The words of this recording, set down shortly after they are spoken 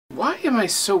Why am I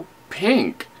so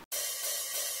pink?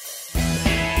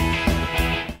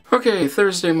 Okay,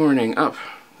 Thursday morning, up,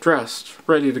 dressed,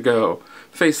 ready to go.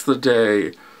 Face the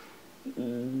day.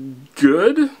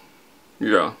 Good?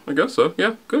 Yeah, I guess so.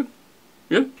 Yeah, good.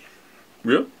 Yeah,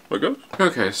 I guess.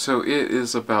 Okay, so it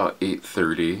is about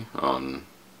 8:30 on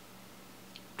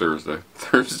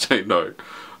Thursday night.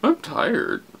 I'm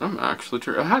tired. I'm actually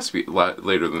tired. It has to be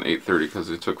later than 8:30 because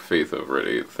it took Faith over at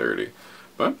 8:30.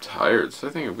 But I'm tired, so I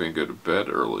think I'm going to go to bed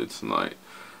early tonight.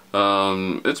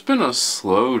 It's been a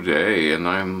slow day, and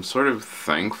I'm sort of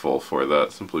thankful for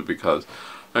that, simply because,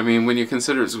 I mean, when you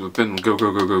consider it's been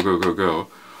go,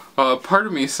 part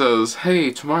of me says,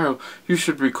 hey, tomorrow you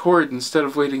should record instead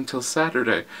of waiting till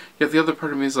Saturday. Yet the other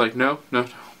part of me is like, no,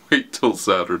 wait till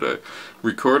Saturday.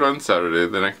 Record on Saturday,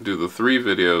 then I can do the 3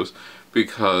 videos,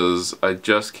 because I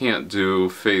just can't do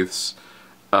Faith's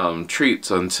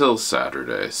treats until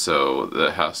Saturday, so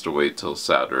that has to wait till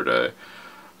Saturday.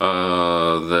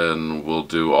 Then we'll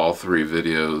do all 3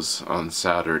 videos on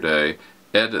Saturday,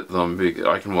 edit them.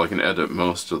 I can edit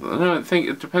most of them. And I think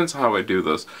it depends how I do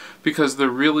this, because there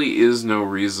really is no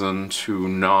reason to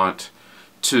not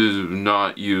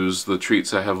use the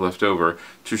treats I have left over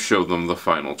to show them the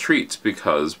final treats,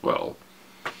 because, well,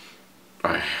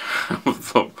 I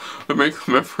have them. I make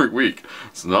them every week.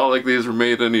 It's not like these are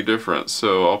made any different,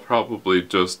 so I'll probably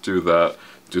just do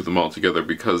them all together,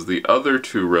 because the other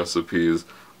 2 recipes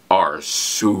are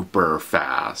super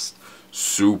fast.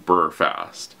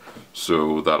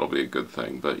 So that'll be a good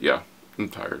thing. But yeah, I'm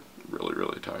tired.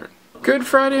 Really tired. Good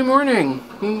Friday morning.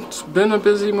 It's been a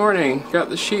busy morning. Got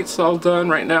the sheets all done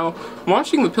right now. I'm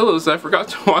washing the pillows I forgot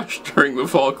to wash during the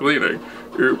fall cleaning.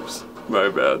 Oops, my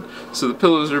bad. So the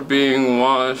pillows are being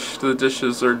washed, the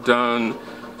dishes are done.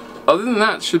 Other than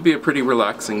that, it should be a pretty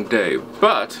relaxing day.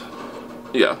 But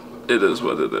yeah, it is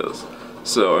what it is.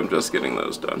 So I'm just getting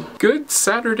those done. Good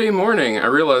Saturday morning. I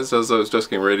realized as I was just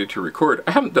getting ready to record,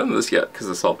 I haven't done this yet because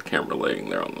I saw the camera laying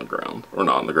there on the ground. Or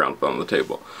not on the ground, but on the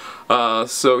table.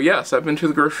 So yes, I've been to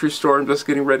the grocery store. I'm just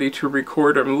getting ready to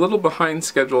record. I'm a little behind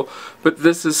schedule, but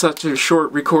this is such a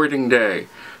short recording day.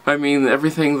 I mean,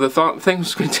 everything, the thing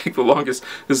that's going to take the longest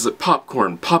is the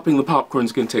popcorn. Popping the popcorn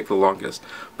is going to take the longest.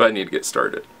 But I need to get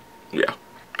started. Yeah.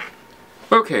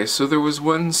 Okay, so there was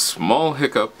one small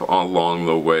hiccup along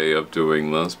the way of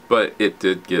doing this, but it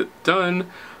did get done.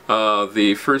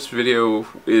 The first video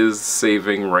is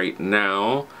saving right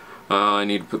now. I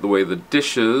need to put away the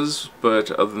dishes, but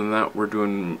other than that,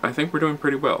 I think we're doing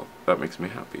pretty well. That makes me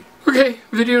happy. Okay,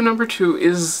 video number 2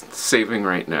 is saving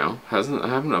right now. I haven't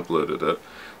uploaded it.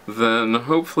 Then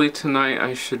hopefully tonight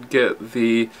I should get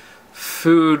the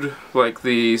food, like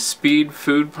the speed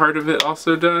food part of it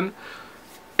also done.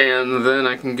 And then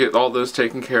I can get all those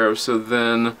taken care of, so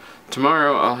then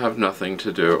tomorrow I'll have nothing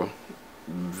to do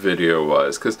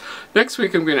video-wise. Because next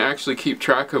week I'm going to actually keep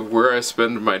track of where I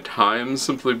spend my time,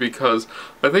 simply because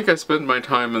I think I spend my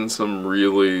time in some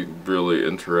really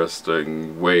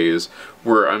interesting ways,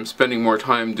 where I'm spending more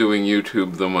time doing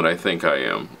YouTube than what I think I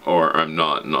am. Or I'm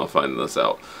not, and I'll find this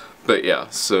out. But yeah,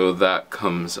 so that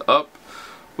comes up.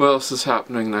 What else is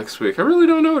happening next week? I really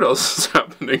don't know what else is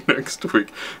happening next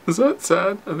week. Is that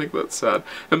sad? I think that's sad.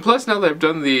 And plus, now that I've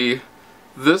done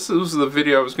this was the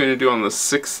video I was going to do on the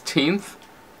 16th.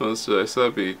 So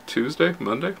that'd be Tuesday?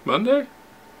 Monday?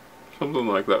 Something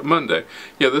like that. Monday.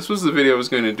 Yeah, this was the video I was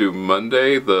going to do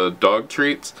Monday, the dog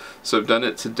treats. So I've done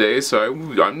it today, so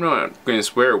I'm not going to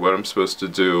swear what I'm supposed to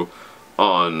do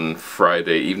on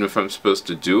Friday. Even if I'm supposed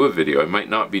to do a video, I might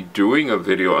not be doing a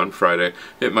video on Friday.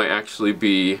 It might actually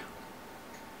be,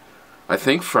 I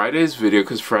think, Friday's video,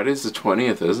 because Friday's the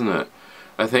 20th, isn't it?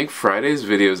 I think Friday's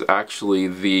video is actually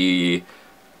the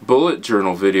bullet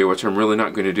journal video, which I'm really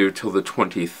not going to do till the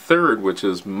 23rd, which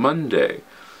is Monday.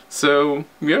 So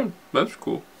yeah, that's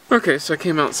cool. Okay, so I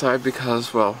came outside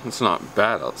because, well, it's not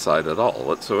bad outside at all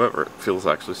whatsoever. It feels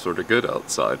actually sort of good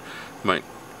outside. Might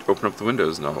open up the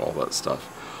windows and all that stuff.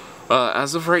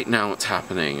 As of right now, what's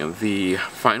happening, the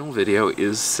final video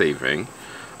is saving.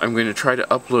 I'm going to try to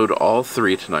upload all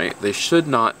 3 tonight. They should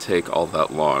not take all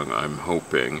that long, I'm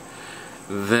hoping.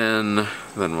 Then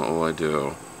what will I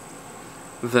do?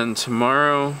 Then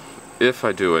tomorrow, if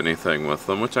I do anything with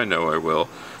them, which I know I will,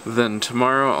 then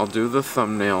tomorrow I'll do the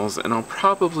thumbnails, and I'll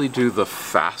probably do the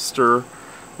faster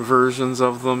versions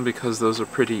of them, because those are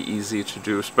pretty easy to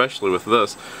do, especially with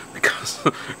this, because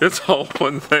it's all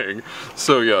one thing.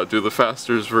 So yeah, do the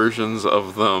faster versions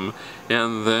of them,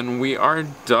 and then we are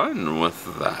done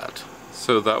with that.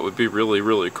 So that would be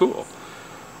really cool.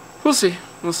 We'll see,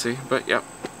 but yeah,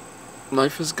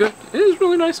 life is good. It is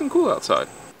really nice and cool outside.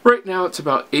 Right now it's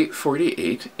about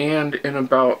 8:48, and in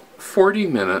about 40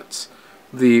 minutes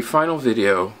the final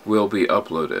video will be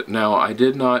uploaded. Now, I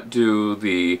did not do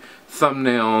the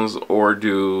thumbnails or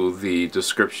do the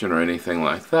description or anything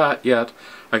like that yet.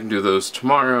 I can do those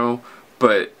tomorrow,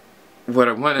 but what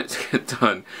I wanted to get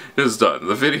done is done.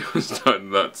 The video is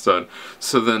done, that's done.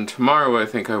 So then tomorrow I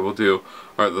think I will do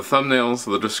are the thumbnails,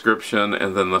 the description,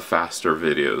 and then the faster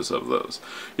videos of those.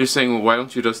 You're saying, well, why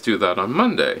don't you just do that on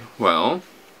Monday? Well,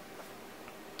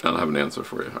 I don't have an answer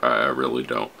for you. I really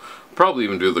don't. Probably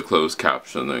even do the closed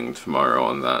captioning tomorrow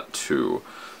on that too.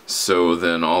 So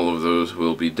then all of those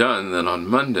will be done. Then on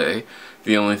Monday,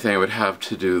 the only thing I would have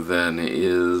to do then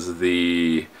is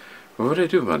the... What would I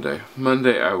do Monday?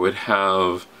 Monday I would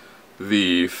have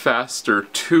the Faster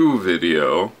 2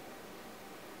 video.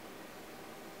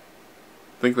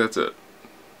 I think that's it.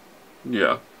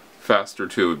 Yeah. Faster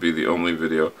 2 would be the only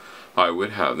video I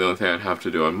would have, the only thing I'd have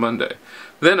to do on Monday.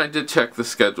 Then I did check the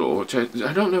schedule, which I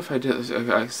don't know if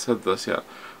I said this yet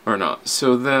or not.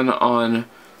 So then on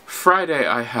Friday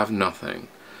I have nothing.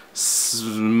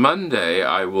 Monday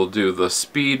I will do the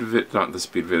not the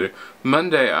speed video.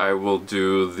 Monday I will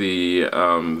do the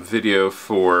video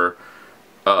for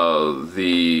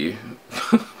the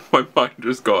my mind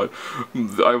is gone.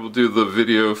 I will do the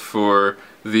video for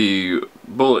the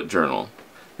bullet journal.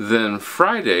 Then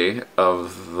Friday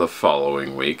of the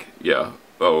following week, yeah,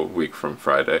 a week from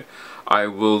Friday, I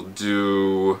will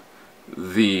do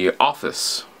The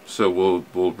Office. So we'll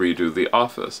redo The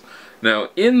Office. Now,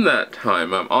 in that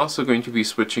time, I'm also going to be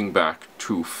switching back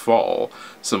to fall,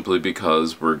 simply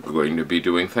because we're going to be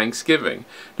doing Thanksgiving.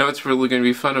 Now, what's really going to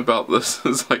be fun about this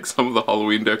is, like, some of the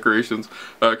Halloween decorations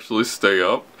actually stay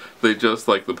up. They just,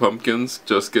 like the pumpkins,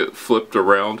 just get flipped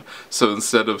around. So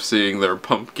instead of seeing their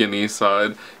pumpkin-y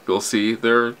side, you'll see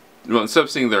their... Well, instead of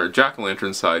seeing their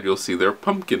jack-o'-lantern side, you'll see their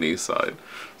pumpkin-y side.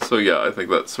 So yeah, I think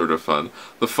that's sort of fun.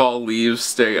 The fall leaves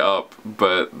stay up,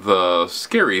 but the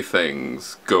scary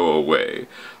things go away.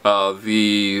 What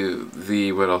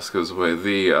else goes away?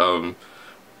 The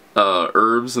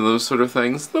herbs and those sort of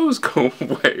things, those go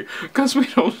away, because we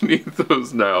don't need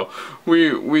those now.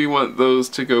 We want those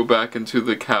to go back into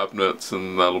the cabinets,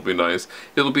 and that'll be nice.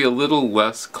 It'll be a little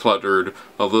less cluttered,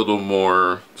 a little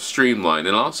more streamlined,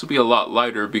 and also be a lot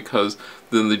lighter, because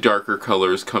then the darker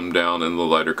colors come down and the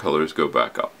lighter colors go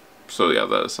back up. So yeah,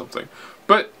 that is something.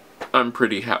 But I'm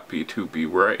pretty happy to be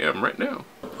where I am right now.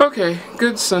 Okay,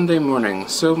 good Sunday morning.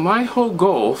 So my whole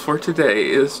goal for today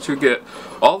is to get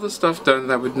all the stuff done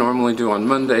that I would normally do on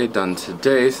Monday done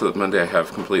today, so that Monday I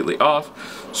have completely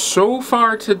off. So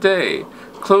far today,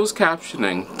 closed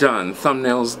captioning done,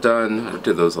 thumbnails done. I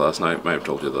did those last night, might have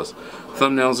told you this.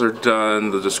 Thumbnails are done,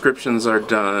 the descriptions are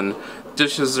done,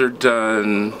 dishes are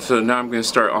done. So now I'm going to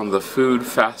start on the food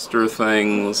faster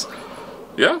things.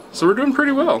 Yeah, so we're doing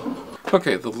pretty well.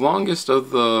 Okay, the longest of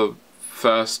the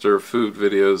faster food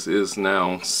videos is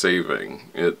now saving.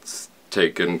 It's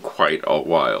taken quite a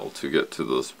while to get to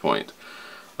this point.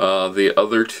 The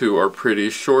other two are pretty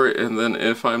short, and then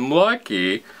if I'm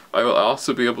lucky, I will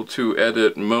also be able to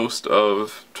edit most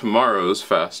of tomorrow's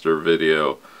faster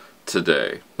video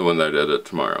today, the one that I edit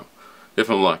tomorrow. If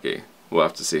I'm lucky. We'll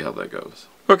have to see how that goes.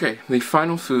 Okay, the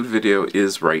final food video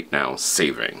is right now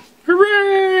saving.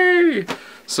 Hooray!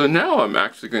 So now I'm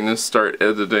actually going to start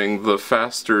editing the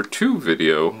Faster 2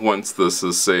 video once this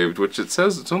is saved, which it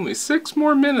says it's only 6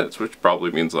 more minutes, which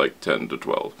probably means like 10 to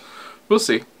 12. We'll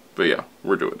see, but yeah,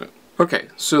 we're doing it. Okay,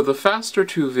 so the Faster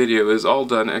 2 video is all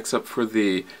done except for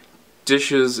the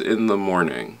dishes in the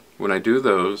morning. When I do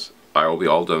those, I will be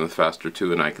all done with Faster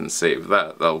 2 and I can save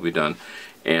that. That'll be done.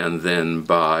 And then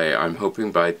I'm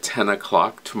hoping by 10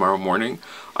 o'clock tomorrow morning,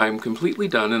 I'm completely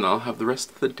done and I'll have the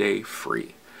rest of the day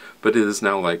free. But it is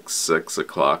now like 6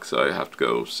 o'clock, so I have to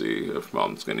go see if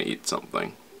Mom's gonna eat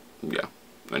something. Yeah,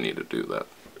 I need to do that.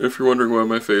 If you're wondering why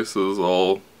my face is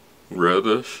all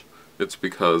reddish, it's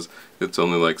because it's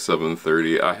only like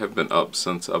 7:30. I have been up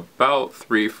since about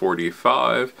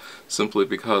 3:45, simply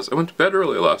because I went to bed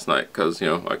early last night, because, you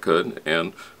know, I could,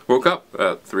 and woke up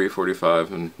at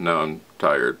 3:45, and now I'm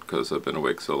tired because I've been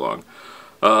awake so long.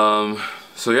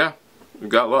 So yeah. We've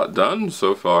got a lot done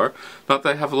so far. Not that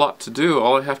I have a lot to do.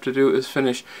 All I have to do is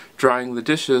finish drying the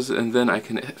dishes, and then I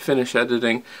can finish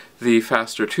editing the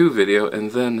Faster 2 video,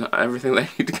 and then everything that I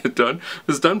need to get done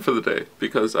is done for the day,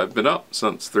 because I've been up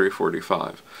since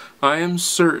 3:45. I am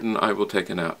certain I will take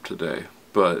a nap today,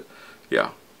 but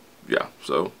yeah,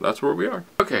 so that's where we are.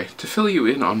 Okay, to fill you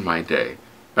in on my day,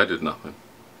 I did nothing.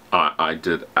 I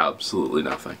did absolutely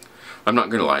nothing. I'm not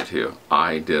gonna lie to you.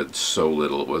 I did so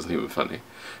little it wasn't even funny.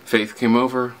 Faith came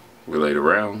over, we laid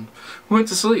around, we went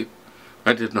to sleep.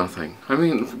 I did nothing. I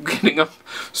mean, getting up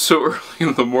so early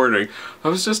in the morning, I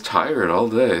was just tired all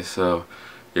day, so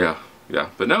yeah.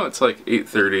 But now it's like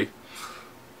 8:30.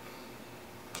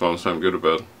 It's almost time to go to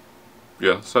bed.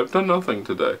 Yeah, so I've done nothing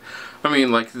today. I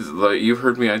mean, like you've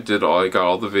heard me, I got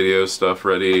all the video stuff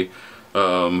ready,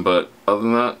 but other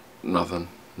than that, nothing,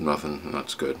 and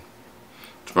that's good.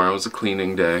 Tomorrow is a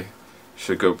cleaning day.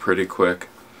 Should go pretty quick.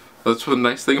 That's one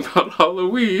nice thing about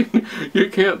Halloween. You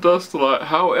can't dust a lot.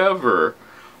 However,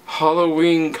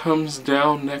 Halloween comes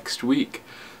down next week.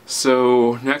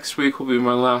 So next week will be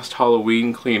my last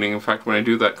Halloween cleaning. In fact, when I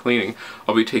do that cleaning,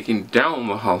 I'll be taking down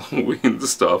the Halloween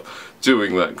stuff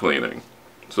doing that cleaning.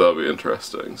 So that'll be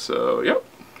interesting. So, yep,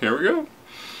 here we go.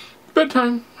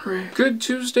 Bedtime. Hooray. Good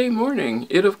Tuesday morning.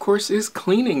 It, of course, is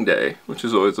cleaning day, which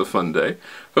is always a fun day.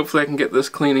 Hopefully I can get this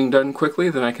cleaning done quickly,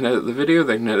 then I can edit the video,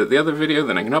 then I can edit the other video,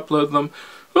 then I can upload them.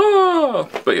 Ah!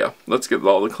 But yeah, let's get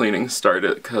all the cleaning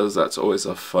started, because that's always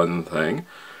a fun thing.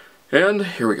 And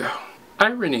here we go.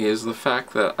 Irony is the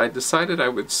fact that I decided I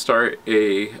would start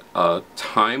a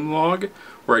time log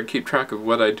where I'd keep track of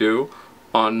what I do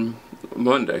on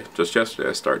Monday. Just yesterday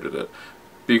I started it.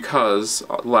 Because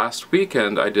last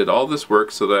weekend I did all this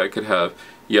work so that I could have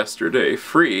yesterday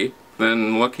free.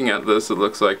 Then looking at this, it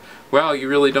looks like, wow, you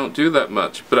really don't do that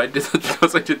much. But I did it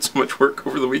because I did so much work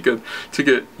over the weekend to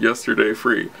get yesterday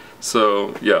free.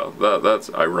 So yeah,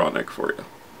 that's ironic for you.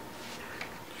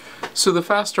 So the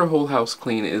faster whole house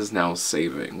clean is now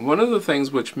saving. One of the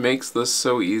things which makes this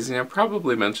so easy, I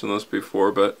probably mentioned this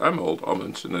before, but I'm old, I'll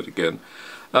mention it again.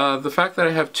 The fact that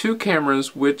I have two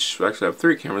cameras, which, actually I have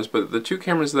three cameras, but the two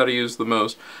cameras that I use the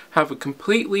most have a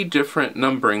completely different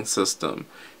numbering system.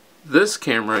 This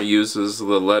camera uses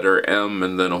the letter M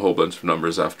and then a whole bunch of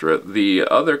numbers after it. The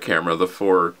other camera, the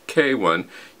 4K one,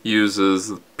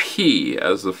 uses P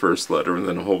as the first letter and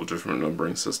then a whole different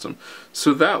numbering system.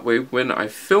 So that way, when I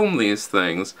film these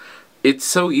things, it's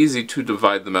so easy to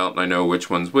divide them out and I know which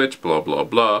one's which, blah blah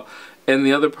blah. And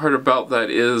the other part about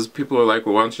that is people are like,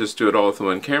 well, why don't you just do it all with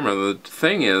one camera? The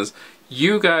thing is,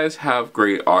 you guys have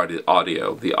great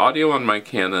audio. The audio on my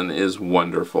Canon is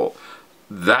wonderful.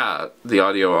 The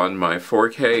audio on my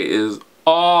 4K is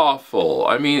awful.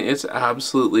 I mean, it's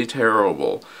absolutely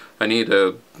terrible. I need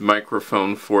a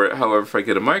microphone for it. However, if I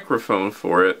get a microphone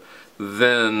for it,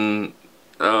 then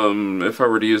if I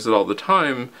were to use it all the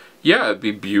time, yeah, it'd be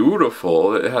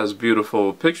beautiful. It has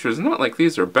beautiful pictures. Not like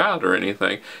these are bad or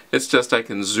anything. It's just I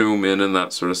can zoom in and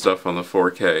that sort of stuff on the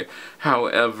 4K.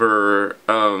 However,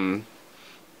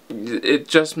 it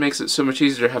just makes it so much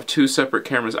easier to have two separate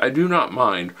cameras. I do not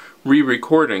mind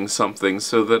re-recording something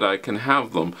so that I can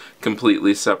have them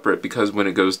completely separate, because when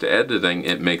it goes to editing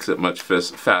it makes it much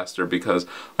faster, because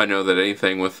I know that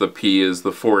anything with the P is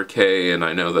the 4K and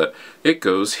I know that it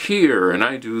goes here and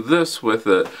I do this with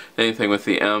it. Anything with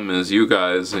the M is you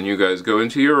guys, and you guys go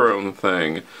into your own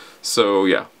thing. So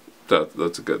yeah,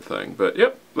 that's a good thing. But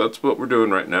yep, that's what we're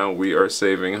doing right now. We are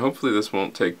saving. Hopefully this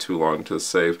won't take too long to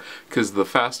save, because the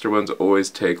faster ones always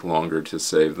take longer to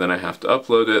save. Then I have to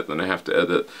upload it, then I have to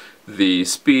edit the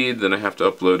speed, then I have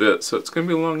to upload it, so it's going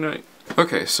to be a long night.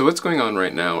 Okay, so what's going on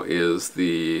right now is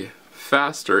the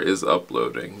faster is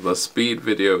uploading, the speed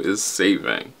video is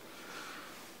saving.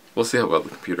 We'll see how well the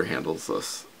computer handles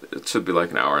this. It should be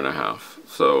like an hour and a half,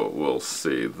 so we'll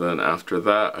see. Then after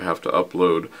that I have to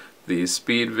upload the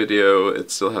speed video.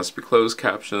 It still has to be closed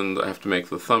captioned. I have to make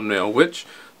the thumbnail, which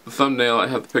the thumbnail, I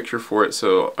have the picture for it,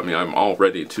 so I mean I'm all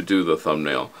ready to do the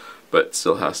thumbnail, but it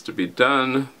still has to be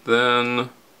done.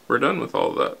 Then we're done with all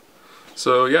of that.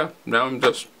 So yeah, now I'm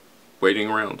just waiting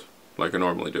around like I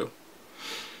normally do.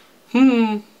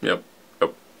 Yep.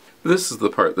 This is the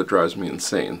part that drives me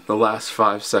insane. The last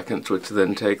 5 seconds, which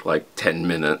then take like 10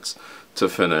 minutes to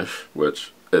finish,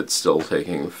 which it's still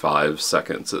taking 5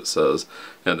 seconds, it says,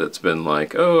 and it's been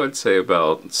like, oh, I'd say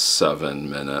about 7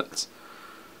 minutes.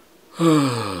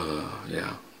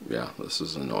 Yeah, this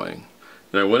is annoying.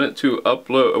 And I wanted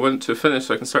to finish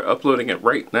so I can start uploading it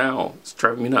right now. It's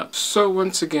driving me nuts. So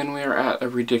once again, we are at a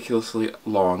ridiculously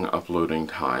long uploading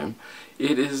time.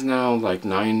 It is now like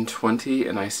 9:20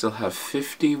 and I still have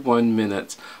 51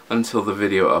 minutes until the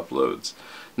video uploads.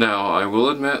 Now, I will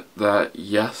admit that,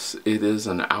 yes, it is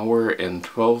an hour and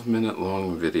 12-minute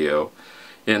long video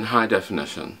in high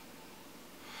definition.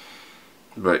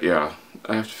 But yeah,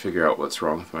 I have to figure out what's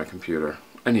wrong with my computer.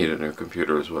 I need a new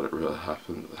computer is what it really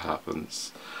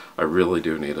happens. I really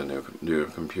do need a new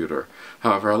computer.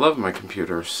 However, I love my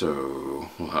computer, so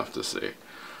we'll have to see.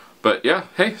 But yeah,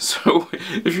 hey, so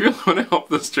if you really want to help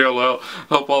this channel out,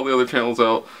 help all the other channels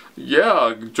out,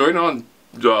 yeah,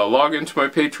 log into my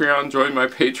Patreon, join my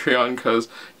Patreon, because,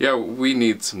 yeah, we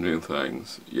need some new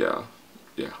things. Yeah,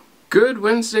 Good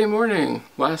Wednesday morning.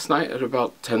 Last night at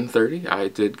about 10:30 I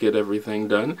did get everything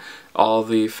done. All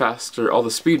the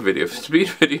speed video. Speed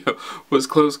video was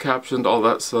closed captioned, all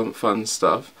that some fun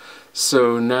stuff.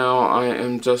 So now I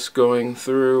am just going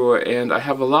through, and I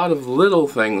have a lot of little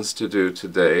things to do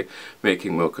today.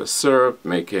 Making mocha syrup,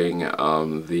 making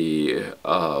the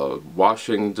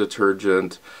washing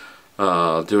detergent,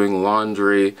 doing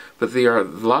laundry, but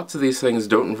lots of these things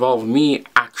don't involve me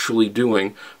actually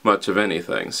doing much of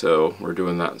anything, so we're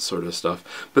doing that sort of stuff.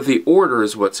 But the order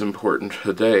is what's important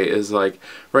today. Is like,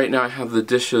 right now I have the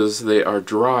dishes, they are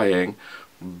drying,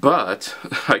 but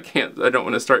I don't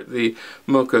want to start the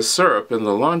mocha syrup and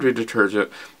the laundry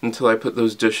detergent until I put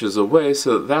those dishes away,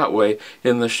 so that way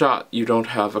in the shot you don't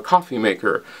have a coffee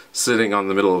maker sitting on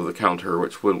the middle of the counter,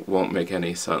 which won't make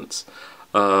any sense.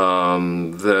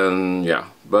 Then yeah,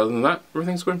 but other than that,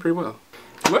 everything's going pretty well.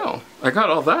 Well, I got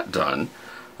all that done.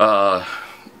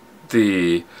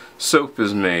 The soap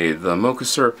is made, the mocha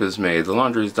syrup is made, the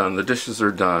laundry's done, the dishes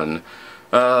are done.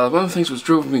 One of the things which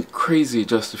drove me crazy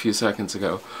just a few seconds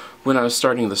ago, when I was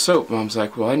starting the soap, Mom's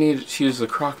like, well, I need to use the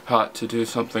crock pot to do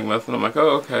something with, and I'm like,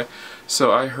 oh, okay.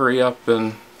 So I hurry up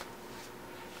and,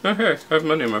 oh hey, I have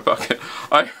money in my pocket.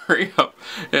 I hurry up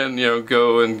and, you know,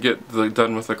 go and get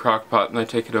done with the crock pot, and I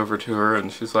take it over to her,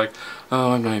 and she's like,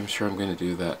 oh, I'm not even sure I'm going to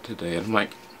do that today. And I'm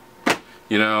like,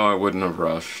 you know, I wouldn't have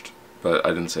rushed. But I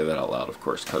didn't say that out loud, of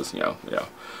course, because, you know, yeah.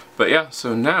 But yeah,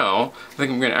 so now I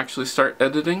think I'm going to actually start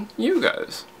editing you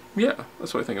guys. Yeah,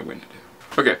 that's what I think I'm going to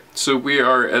do. Okay, so we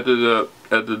are edited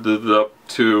up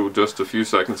to just a few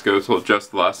seconds ago, till just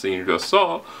the last thing you just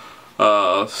saw.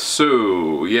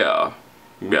 So yeah,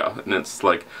 and it's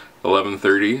like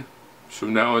 11:30. So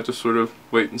now I just sort of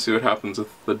wait and see what happens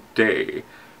with the day,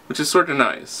 which is sort of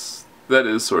nice. That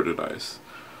is sort of nice.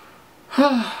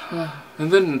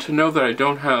 And then to know that I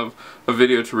don't have a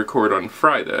video to record on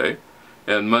Friday,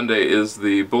 and Monday is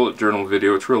the bullet journal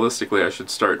video, which realistically I should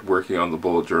start working on the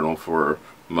bullet journal for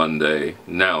Monday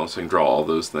now, so I can draw all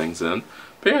those things in.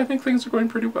 But yeah, I think things are going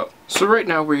pretty well. So right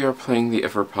now we are playing the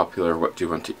ever popular What Do You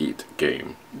Want to Eat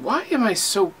game. Why am I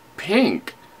so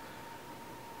pink?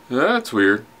 That's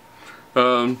weird.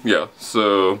 Yeah,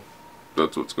 so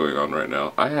that's what's going on right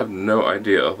now. I have no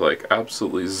idea, like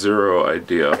absolutely zero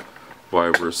idea why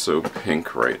we're so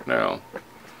pink right now.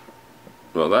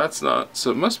 Well, that's not.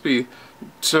 So it must be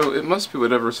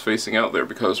whatever's facing out there,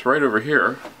 because right over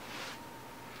here,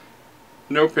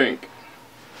 no pink.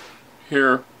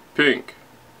 Here, pink.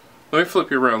 Let me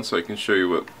flip you around so I can show you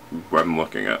what I'm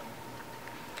looking at.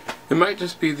 It might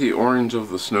just be the orange of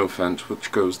the snow fence,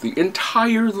 which goes the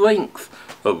entire length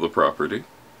of the property.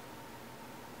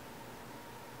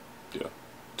 Yeah,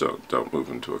 don't move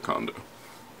into a condo.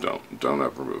 Don't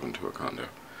ever move into a condo.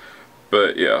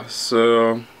 But yeah,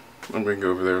 so I'm gonna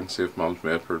go over there and see if Mom's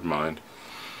made up her mind.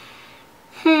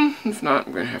 If not,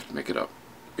 I'm gonna have to make it up.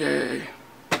 Yay.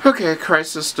 Okay,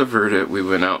 crisis averted. We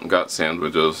went out and got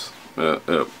sandwiches.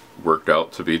 It worked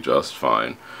out to be just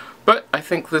fine. But I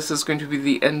think this is going to be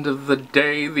the end of the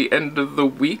day, the end of the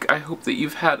week. I hope that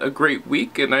you've had a great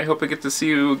week, and I hope I get to see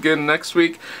you again next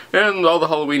week, and all the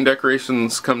Halloween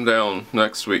decorations come down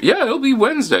next week. Yeah, it'll be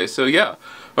Wednesday, so yeah,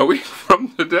 a week from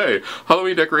today,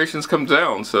 Halloween decorations come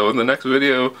down. So in the next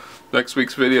video, next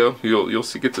week's video, you'll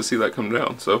get to see that come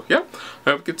down. So yeah, I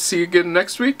hope I get to see you again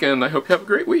next week, and I hope you have a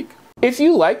great week. If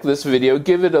you like this video,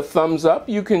 give it a thumbs up.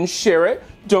 You can share it.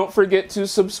 Don't forget to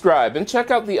subscribe and check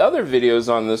out the other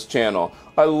videos on this channel.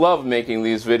 I love making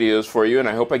these videos for you, and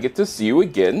I hope I get to see you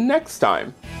again next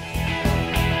time.